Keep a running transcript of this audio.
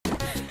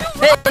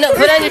Hey, no,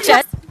 put it on your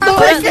chest.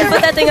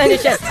 Put that thing on your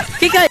chest.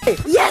 Keep going.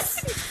 Yes.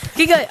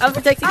 Keep going. I'm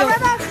protecting him. I'm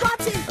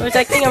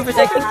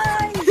protecting.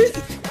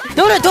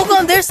 No, don't go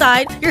on their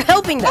side. You're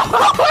helping them.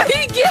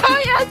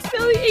 I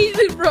accidentally ate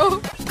it, bro.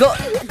 Go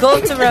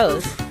up to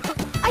Rose.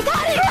 I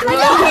got it.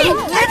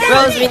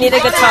 Rose, we need a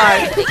guitar.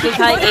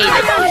 Kinkai ate it.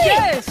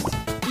 Yes.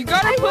 You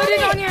gotta put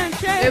it on your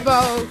chest. Hey,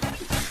 bro.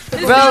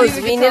 Rose,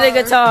 we need a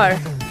guitar.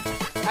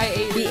 I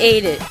ate it. He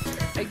ate it.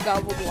 I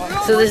gobbled one.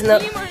 So there's no.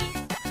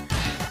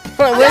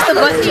 Come on, where's the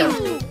button?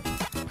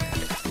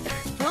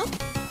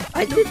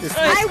 I did this.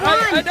 I won.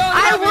 I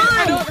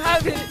don't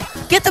have it.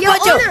 Get the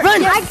button.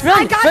 Run to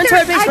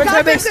our base. Run to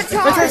our base.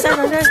 Run to our side.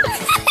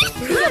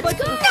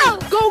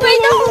 Go.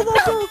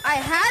 I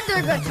had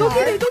their guitar. Go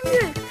get it.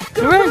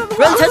 Run,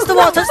 touch the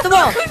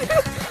wall.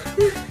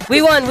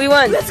 We won.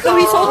 Let's go.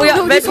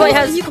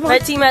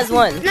 Red team has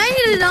won. No,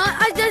 you did not.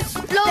 I just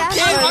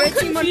Red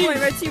team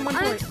 1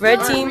 point. Red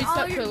team.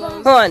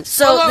 Hold on.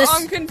 So this.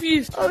 I'm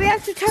confused. Oh, we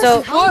have to test.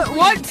 So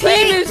what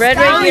team is Red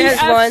right here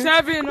has won.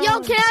 Yo,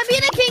 can I be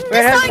the king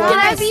this time? Can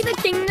I be the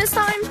king this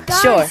time?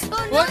 Guys, sure.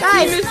 What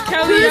team is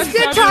Kelly? Whose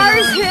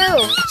guitars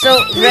who? So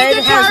Red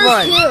has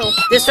won.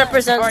 This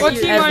represents What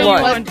you team has are won.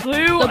 you on?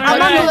 Blue.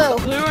 I'm on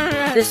blue. Blue and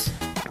red. This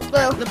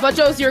The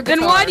Butcho's your guitar.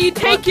 Then why do you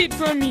take it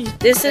from me?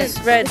 this is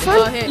Red. You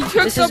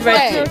took This the is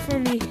red. Butcho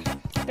from me.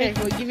 Hey,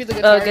 we'll give you the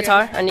guitar.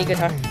 Guitar. I need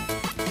guitar.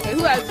 Hey,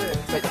 who has it?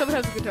 Wait, someone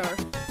has a guitar.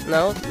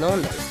 No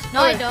one does.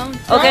 No, I don't.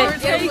 Okay,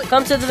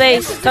 come to the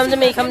base. Come to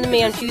me.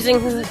 I'm choosing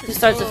who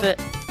starts with it.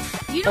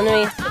 Come to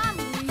me.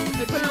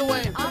 Hey, put it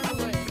away.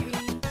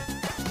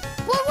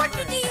 Well, what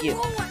did you You.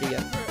 There you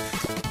go.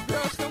 Bro,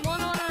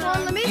 someone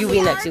on You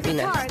be next.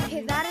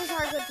 Okay, that is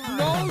our guitar.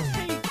 No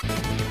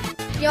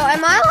tape. Yo,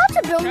 am I allowed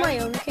to build my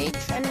own cage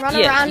and run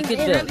Yeah, around? you could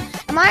in build.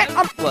 Am I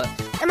What?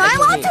 Am I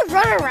allowed to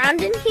run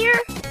around in here?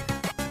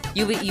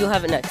 You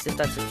have it next if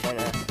that's what you're trying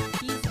to ask.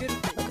 He's good.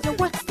 So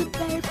what's the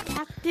bad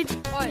captain?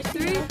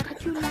 3,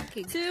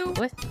 2,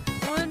 What?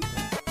 1.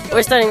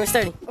 We're starting.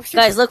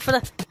 Guys, look for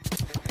the.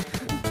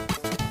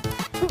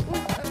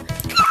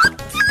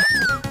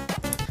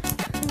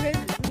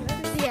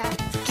 Yeah.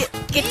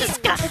 Get this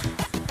guy.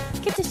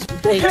 Get this.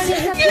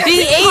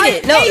 He ate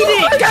it. No, you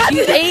ate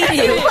it.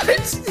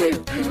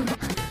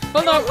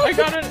 Hold on, I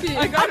got it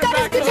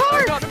back.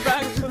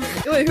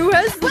 Wait, who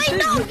has the Wait, thing?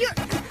 no, you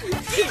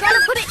gotta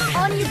put it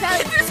on your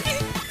belly.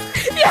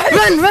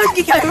 Run,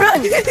 you gotta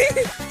run.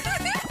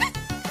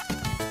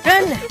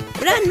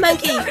 Run,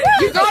 monkey.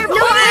 You gotta No,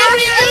 put I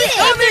it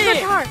ate the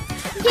guitar.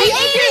 He ate it.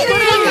 He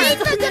ate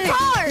the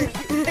guitar.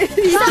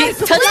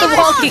 Touch the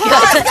wall, Kika.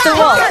 Touch the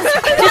wall.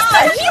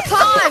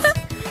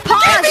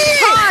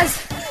 Pause.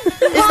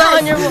 It's not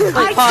on your wall.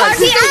 Wait, pause.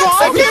 He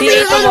accidentally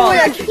ate the wall. He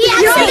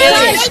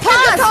accidentally ate the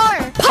guitar.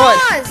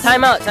 Pause.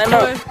 Time out.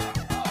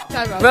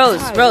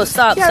 Rose,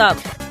 stop.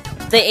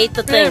 They ate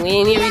the thing.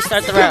 We need to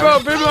restart the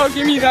round. Bro,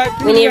 give me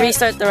that. We need to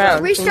restart the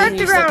round. Restart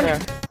the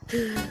round.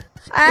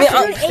 I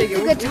actually ate the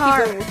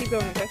guitar. Keep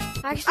going, okay?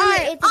 Actually,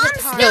 ate the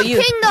guitar. Yo, you.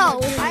 King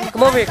though.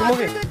 Come over here.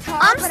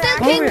 I'm still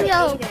king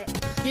though.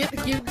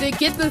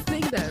 Get the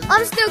thing then.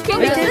 I'm still king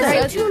Wait, though. wait,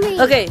 Right to me.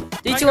 Okay,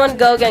 3, 2, 1,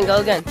 go again.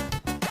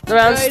 The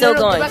round's still Go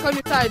going. back on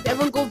your side.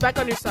 Everyone goes back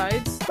on your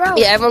sides. Bro.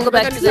 Yeah, everyone go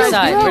back to their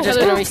side. We're just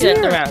gonna reset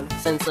the Here. round.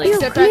 Since like,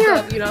 Step back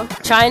up, you know.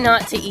 try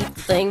not to eat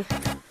the thing.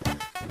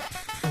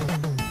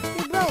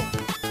 Hey, bro.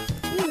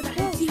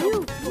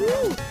 You.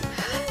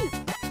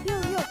 Yo.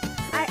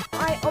 I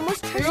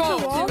almost touched the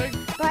wall, but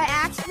I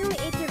accidentally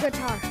ate your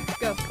guitar.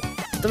 Go.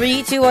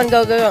 3, 2, 1,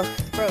 go. Bro,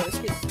 this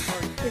kid's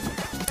hard.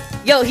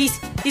 Yo, he's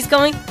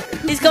going.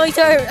 He's going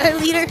to our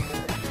leader.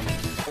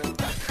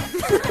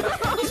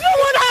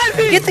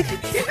 Get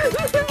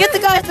the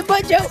guy at the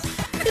butt, Joe.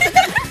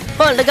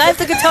 Come on, the guy with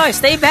the guitar.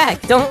 Stay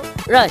back. Don't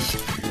rush.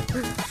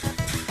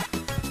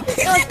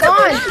 It's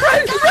gone.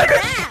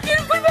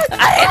 I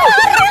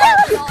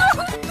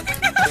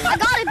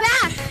got it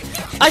back.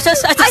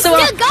 touched the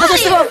wall.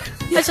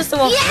 I touched the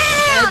wall.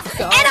 Yeah!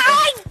 And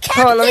I kept it!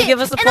 Hold on, let me give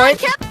us a And I point.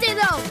 kept it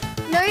though!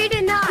 No, you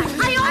did not.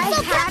 I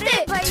also kept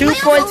it! 2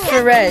 points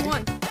for red.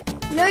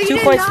 No, you 2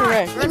 did points not. for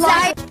red. You're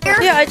lying.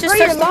 Yeah, I just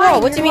Bro, touched the you're wall.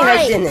 lying. What do you mean You're I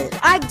lying. didn't?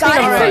 I got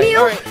it Alright, from you.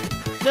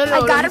 No, I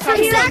got it from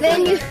you.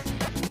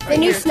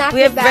 Then you snapped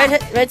We it have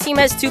back. red team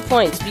has 2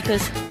 points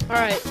because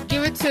Alright,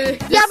 give it to.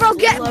 Yeah, bro, I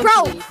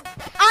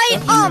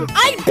Give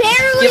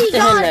barely it to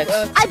him got next.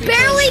 I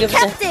barely give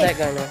kept it to that it.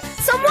 guy now.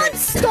 Someone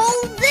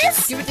stole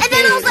this, Give it and to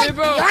then I was Cone. like,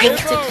 Bro, yoink.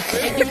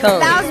 Cone.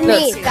 That was No, me.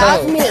 it's That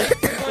was Cone. me.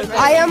 I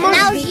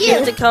almost beat Give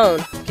you. the cone.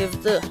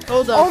 Give the.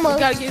 Hold on. Almost. We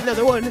gotta get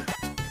another one.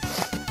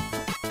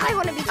 I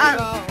want to be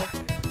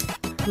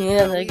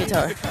Yeah, the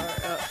guitar.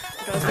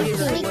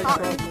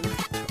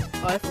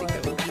 I think I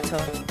will.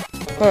 Guitar.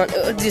 Come on,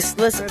 just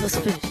let's finish.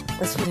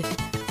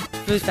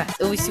 Really fast.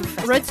 It'll be super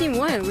fast. Red team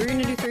won. We're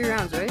gonna do 3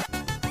 rounds, right?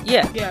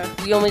 Yeah. Yeah.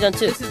 We only done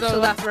 2. This is the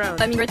last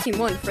round. I mean, red team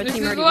won. Red This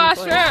team is already the last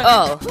won. round.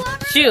 Oh,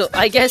 shoot.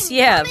 I guess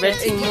yeah. Red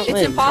team won't It's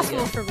win.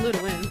 impossible for blue to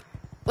win.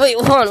 Wait,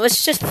 hold on.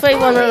 Let's just play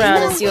one more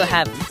round and see what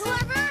happens.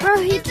 Bro,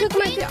 he took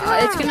my guitar.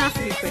 It's gonna have to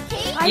be quick.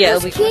 I Yeah,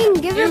 was we- king.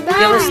 Give it Give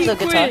us back.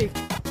 the guitar.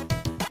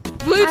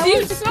 Blue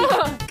team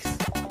sucks.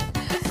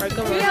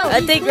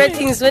 I think red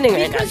team's winning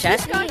right now, chat.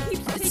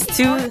 It's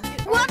 2-0.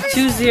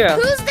 Who's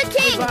the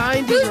king?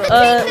 Behind Who's you, the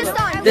bro. king this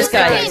time? This Who's the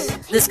guy king?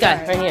 is. This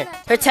guy right here.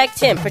 Protect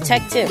him.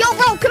 Protect him. Yo,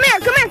 bro, come here.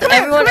 Everyone come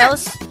here.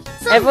 else.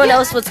 Everyone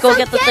else, let's go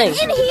get the thing.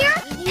 In here.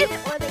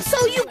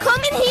 So you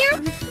come in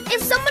here.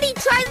 If somebody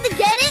tries to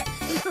get it,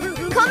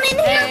 come in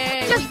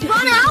here. Just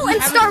run out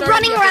and start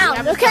running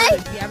around. Okay?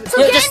 So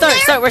Yo, get just in there.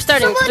 start. We're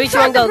starting. Someone 3, 2,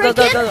 tried 1, go, to go,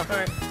 break go,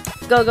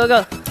 in. go, go, go,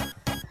 go.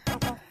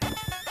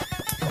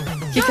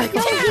 Keep Oh, going.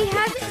 he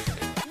has it.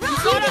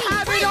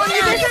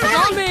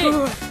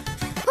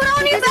 Put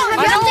on your belt.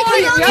 Put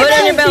it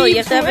on your belly. You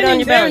have to have it on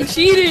your belly.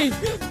 Cheating.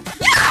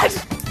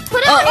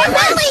 Put it on your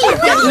belly.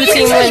 No, Blue you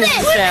team wins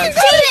cheated. this round. You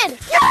cheated.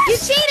 You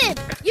cheated.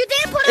 You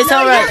didn't put it It's on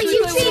your alright. belly.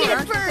 You cheated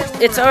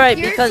first. It's alright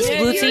because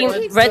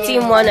red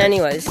team won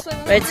anyways.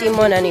 Red team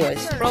won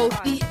anyways. Bro,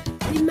 He cheated.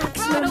 He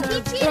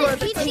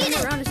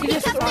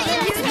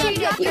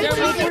kept the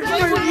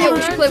Yeah,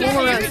 we should play one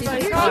more round.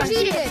 He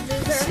cheated.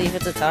 See if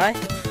it's a tie.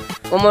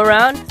 One more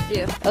round?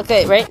 Yeah.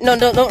 Okay, right? No,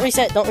 don't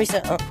reset. Don't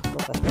reset. Oh, okay.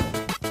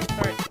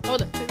 alright,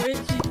 hold up.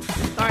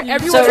 Alright,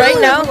 everyone.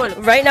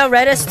 So right now,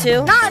 red is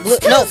 2. No, it's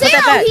 2-0. No, put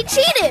that back. He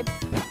cheated.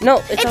 No,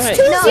 it's It's alright.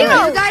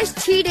 2-0. You guys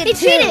cheated. He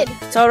cheated.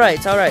 It's alright.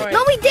 It's alright.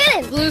 No, we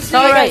didn't. Blue team,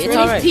 alright, guys, it's ready?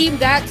 alright. Team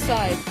that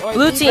side. Or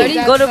Blue team,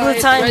 that go to blue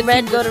side, time,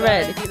 red team go to this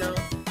red. side, you know.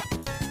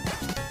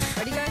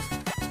 Ready, guys?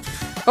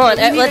 Hold on,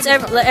 We need let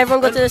to-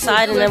 everyone go to the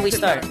side and then we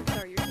start.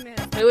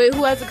 Wait,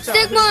 who has the guitar?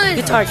 Stigma.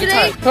 Guitar.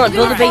 Hold on,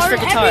 build the base for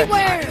guitar.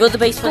 Build the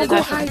base for the Go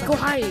guitar. hide, go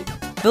hide.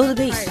 Build the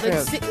base for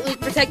Let's him.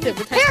 protect him,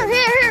 protect Here, him.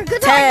 here.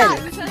 Good 10,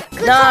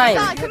 time.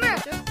 9. Come here.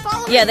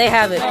 Follow me. Yeah, they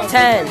have it.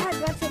 10,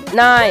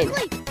 9,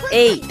 Quickly.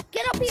 8,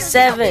 Get up here.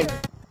 7,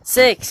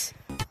 6,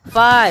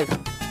 5,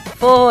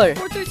 4,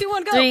 4, 3, 2,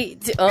 1, go. 3,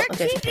 2. Oh,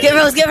 okay. Get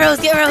Rose.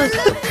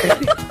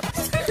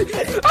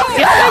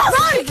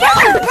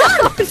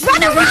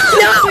 Run around.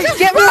 No,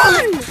 get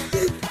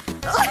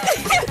Rose.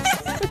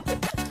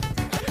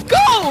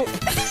 Go!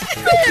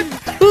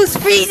 Who's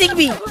freezing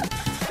me?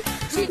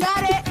 She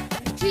got it.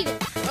 Cheated.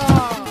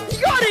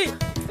 You got it!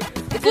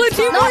 Blue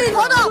team No, wins!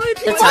 hold up.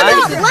 The Hold tie?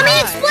 up. Let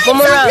me explain One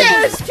more round.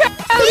 something.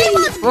 He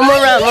was One more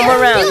round, one more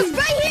He round. was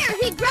right here.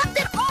 He grabbed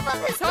it off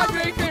of his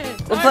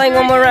stomach. We're playing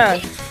one more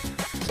round.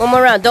 One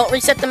more round. Don't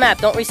reset the map.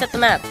 Don't reset the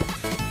map.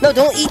 No,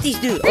 don't eat these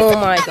dudes. Oh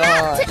my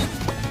god.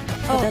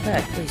 Put that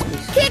back, please,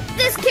 please. Kick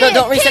this kid. No,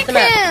 don't reset Kick the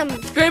map. him.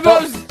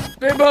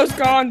 Bibbo's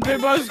gone,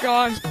 Bibbo's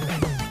gone.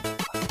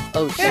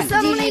 Oh There's shoot.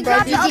 somebody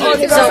grabbed the GG. other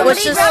two. So Somebody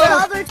let's just- grabbed the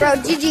other two. Bro,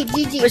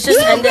 GG. Let's just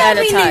end it at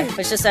a tie.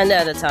 Let's just end it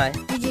at a tie.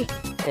 GG.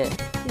 Yeah.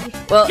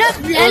 Well, Just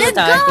it let was a it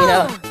tie, go. you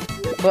know.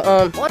 But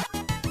What?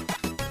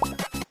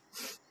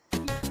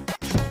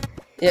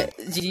 yeah,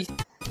 G.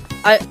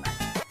 I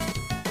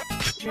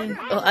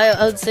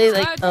would say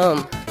like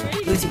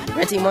blue team,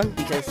 red team won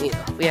because you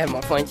know we had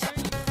more points.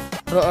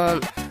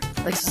 But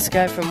like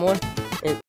subscribe for more.